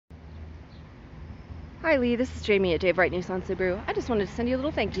Hi Lee, this is Jamie at Wright Nissan Subaru. I just wanted to send you a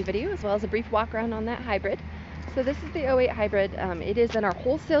little thank you video as well as a brief walk around on that hybrid. So this is the '08 hybrid. It is in our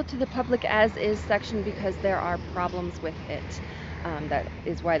wholesale to the public as is section because there are problems with it. That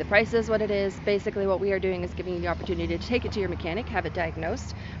is why the price is what it is. Basically what we are doing is giving you the opportunity to take it to your mechanic, have it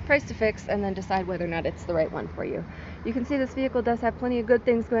diagnosed, price to fix, and then decide whether or not it's the right one for you. You can see this vehicle does have plenty of good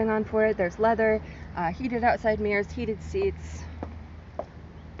things going on for it. There's leather, heated outside mirrors, heated seats.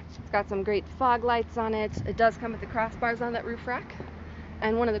 It's got some great fog lights on it. It does come with the crossbars on that roof rack.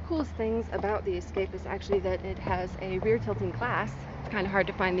 And one of the coolest things about the Escape is actually that it has a rear tilting glass. It's kind of hard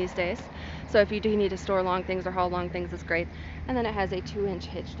to find these days. So if you do need to store long things or haul long things, it's great. And then it has a 2-inch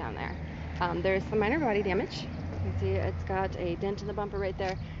hitch down there. There's some minor body damage. You can see it's got a dent in the bumper right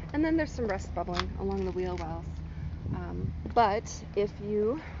there. And then there's some rust bubbling along the wheel wells. But if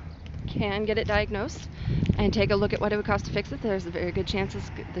you can get it diagnosed and take a look at what it would cost to fix it, there's a very good chance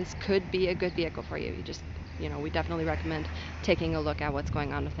this could be a good vehicle for you. We definitely recommend taking a look at what's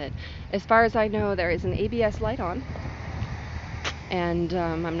going on with it. As far as I know, there is an ABS light on, and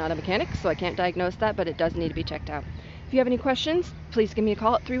I'm not a mechanic, so I can't diagnose that, but it does need to be checked out. If you have any questions, please give me a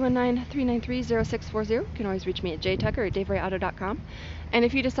call at 319-393-0640. You can always reach me at jtucker at davewrightauto.com. And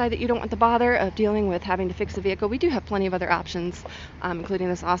if you decide that you don't want the bother of dealing with having to fix a vehicle, we do have plenty of other options, including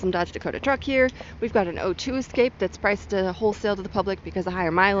this awesome Dodge Dakota truck here. We've got an '02 Escape that's priced wholesale to the public because of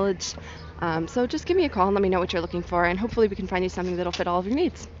higher mileage. So just give me a call and let me know what you're looking for, and hopefully we can find you something that'll fit all of your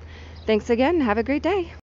needs. Thanks again, and have a great day.